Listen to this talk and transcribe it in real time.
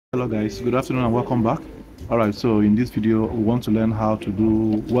Hello guys, good afternoon and welcome back. Alright, so in this video we want to learn how to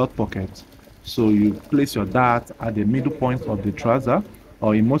do welt pocket. So you place your dart at the middle point of the trouser,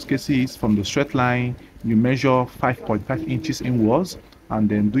 or in most cases from the straight line you measure 5.5 inches inwards and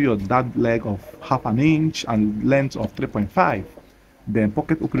then do your dart leg of half an inch and length of 3.5, then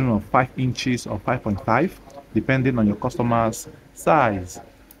pocket opening of 5 inches or 5.5 depending on your customer's size.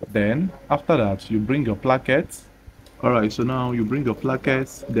 Then after that you bring your placket. Alright, so now you bring your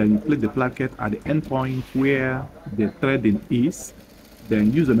plackets, then you place the placket at the end point where the threading is,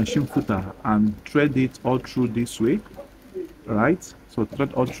 then use a machine footer and thread it all through this way. Alright, so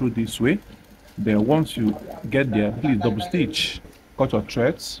thread all through this way. Then once you get there, please double stitch, cut your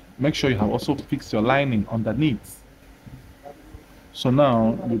threads, make sure you have also fixed your lining underneath. So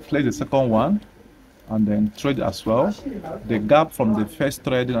now you place the second one and then thread as well. The gap from the first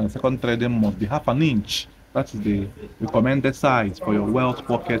threading and the second threading must be half an inch. That is the recommended size for your welt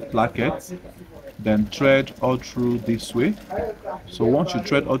pocket placket. Then thread all through this way. So once you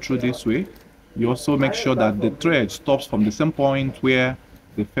thread all through this way, you also make sure that the thread stops from the same point where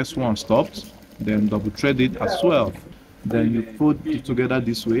the first one stopped. Then double thread it as well. Then you put it together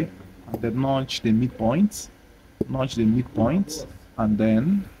this way and then notch the midpoint, and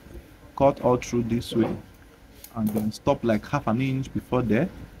then cut all through this way and then stop like half an inch before there.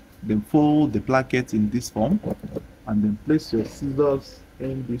 Then fold the placket in this form and then place your scissors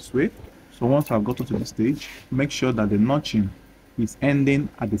in this way. So once I've gotten to this stage, make sure that the notching is ending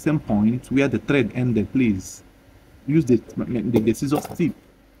at the same point where the thread ended. Please use the scissors tip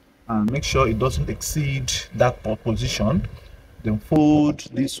and make sure it doesn't exceed that position. Then fold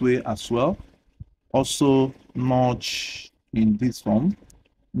this way as well. Also notch in this form,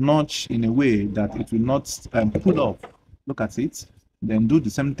 notch in a way that it will not pull off. Look at it. Then do the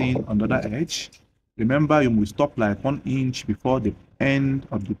same thing on the other edge. Remember, you will stop like 1 inch before the end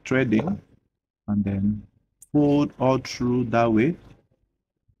of the threading and then fold all through that way.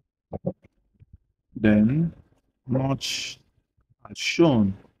 Then notch as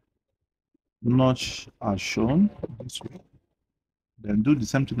shown, this way. Then do the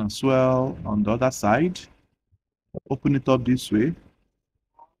same thing as well on the other side. Open it up this way,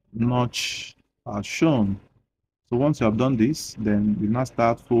 notch as shown. So once you have done this, then you now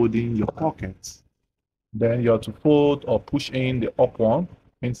start folding your pockets. Then you have to fold or push in the up one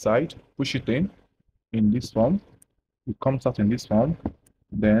inside, push it in this form. It comes out in this form.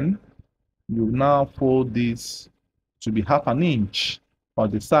 Then you now fold this to be half an inch on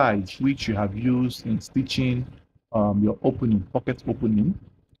the side which you have used in stitching your opening, pocket opening.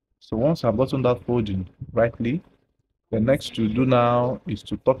 So once I've gotten that folding rightly, the next to do now is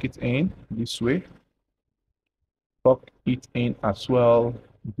to tuck it in this way, tuck it in as well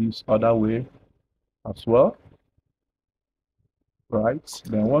this other way as well. Right,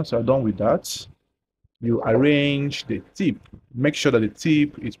 then once you're done with that, you arrange the tip. Make sure that the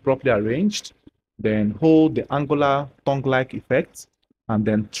tip is properly arranged. Then hold the angular tongue-like effect and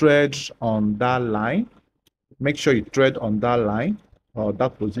then thread on that line. Make sure you thread on that line or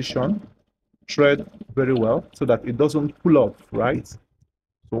that position. Thread very well so that it doesn't pull off, right?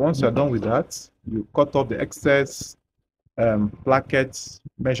 So once you're done with that, you cut off the excess placket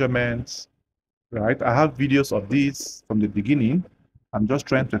measurements, right? I have videos of this from the beginning. I'm just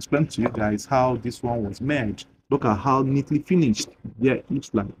trying to explain to you guys how this one was made. Look at how neatly finished there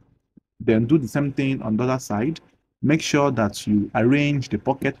looks like. Then do the same thing on the other side. Make sure that you arrange the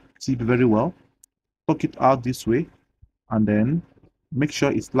pocket tip very well. Tuck it out this way and then make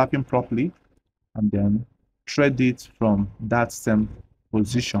sure it's lapping properly and then thread it from that same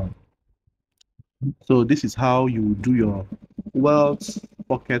position. So this is how you do your welt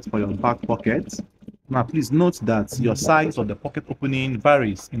pocket for your back pocket. Now please note that your size of the pocket opening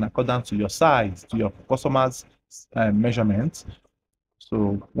varies in accordance to your size, to your customer's measurement.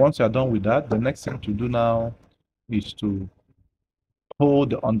 So once you're done with that, the next thing to do now is to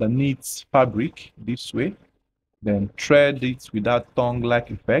hold the underneath fabric this way, then thread it with that tongue-like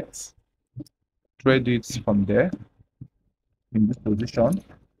effect. Thread it from there in this position.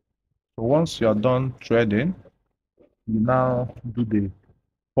 So once you're done threading, you now do the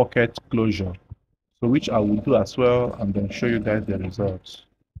pocket closure. So which I will do as well and then show you guys the results.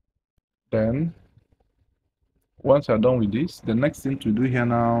 Then once you're done with this, the next thing to do here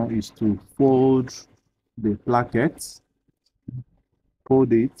now is to fold the placket,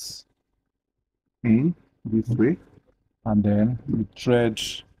 fold it in this way, and then you thread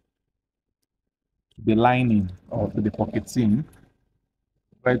the lining of the pocketing,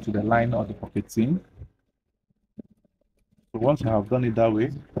 right to the line of the pocketing. So once you have done it that way,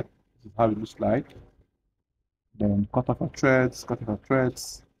 this is how it looks like. Then cut off our threads,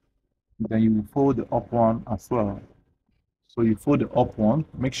 Then you fold the up one as well. So you fold the up one,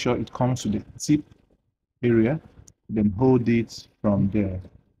 make sure it comes to the tip area, then hold it from there.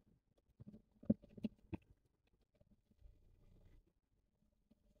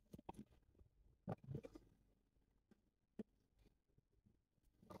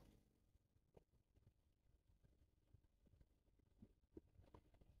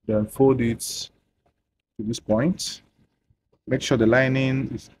 Then fold it to this point. Make sure the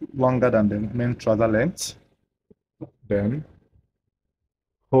lining is longer than the main trouser length. Then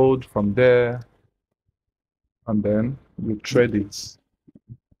hold from there, and then you thread it.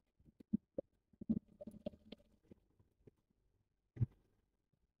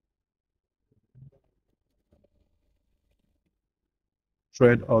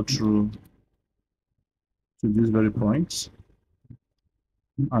 Thread all through to this very point,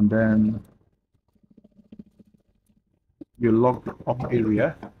 and then you lock the up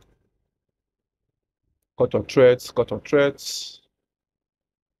area. Cut your threads, cut your threads.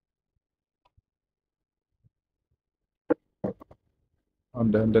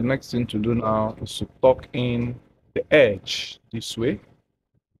 And then the next thing to do now is to tuck in the edge this way.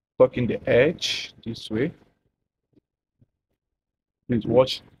 Tuck in the edge this way. Please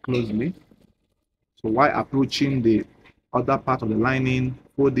watch closely. So while approaching the other part of the lining,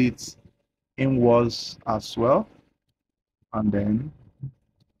 fold it inwards as well. And then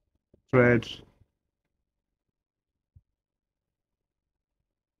thread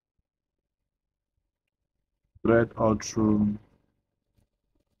all through.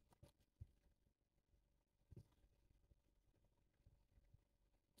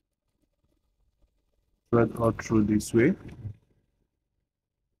 Thread all through this way.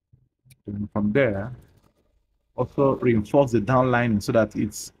 And from there, also reinforce the down lining so that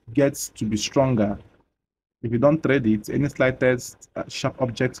it gets to be stronger. If you don't thread it, any slightest sharp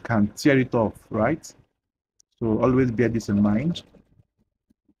object can tear it off, right? So always bear this in mind.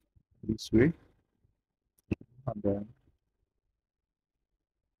 This way, and then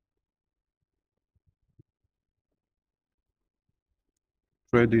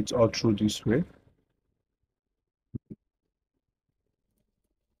thread it all through this way.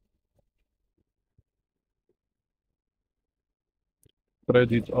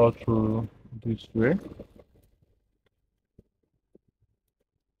 Thread it all through this way.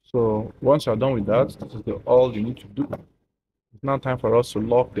 So once you're done with that, this is all you need to do. It's now time for us to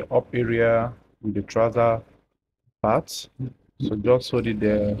lock the up area with the trouser part. So just hold it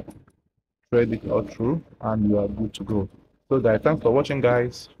there, thread it all through, and you are good to go. So guys, thanks for watching,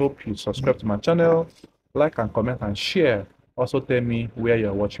 guys. Hope you subscribe to my channel, like and comment and share. Also tell me where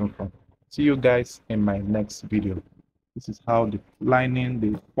you're watching from. See you guys in my next video. This is how the lining,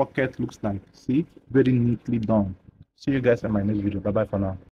 the pocket looks like. See, very neatly done. See you guys in my next video. Bye bye for now.